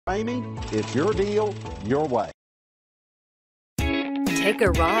Ramey, it's your deal, your way. Take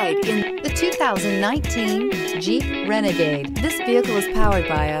a ride in the 2019 Jeep Renegade. This vehicle is powered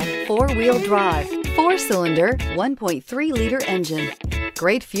by a four-wheel drive, four-cylinder, 1.3-liter engine.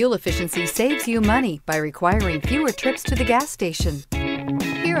 Great fuel efficiency saves you money by requiring fewer trips to the gas station.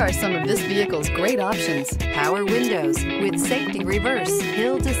 Here are some of this vehicle's great options: power windows with safety reverse,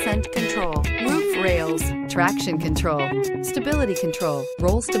 hill descent control, roof rails, traction control, stability control,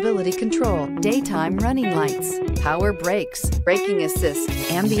 roll stability control, daytime running lights, power brakes, braking assist,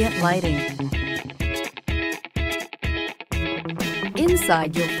 ambient lighting.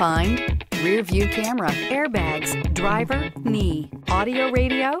 Inside you'll find rear view camera, airbags, driver, knee, audio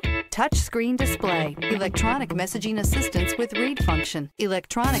radio, touchscreen display, electronic messaging assistance with read function,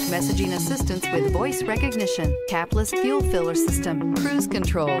 electronic messaging assistance with voice recognition, capless fuel filler system, cruise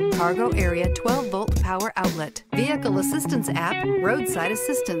control, cargo area 12-volt power outlet, vehicle assistance app, roadside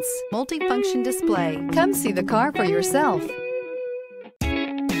assistance, multifunction display. Come see the car for yourself.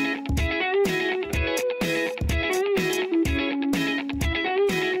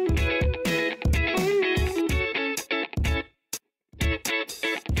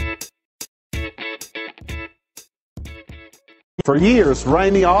 For years,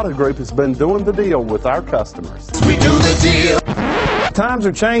 Ramey Auto Group has been doing the deal with our customers. We do the deal. Times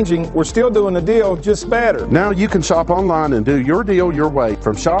are changing. We're still doing the deal, just better. Now you can shop online and do your deal your way,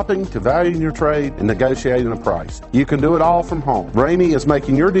 from shopping to valuing your trade and negotiating a price. You can do it all from home. Ramey is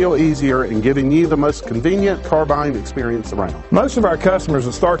making your deal easier and giving you the most convenient car buying experience around. Most of our customers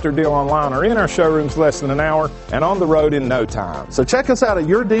will start their deal online or in our showrooms less than an hour and on the road in no time. So check us out at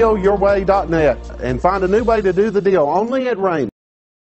yourdealyourway.net and find a new way to do the deal only at Ramey.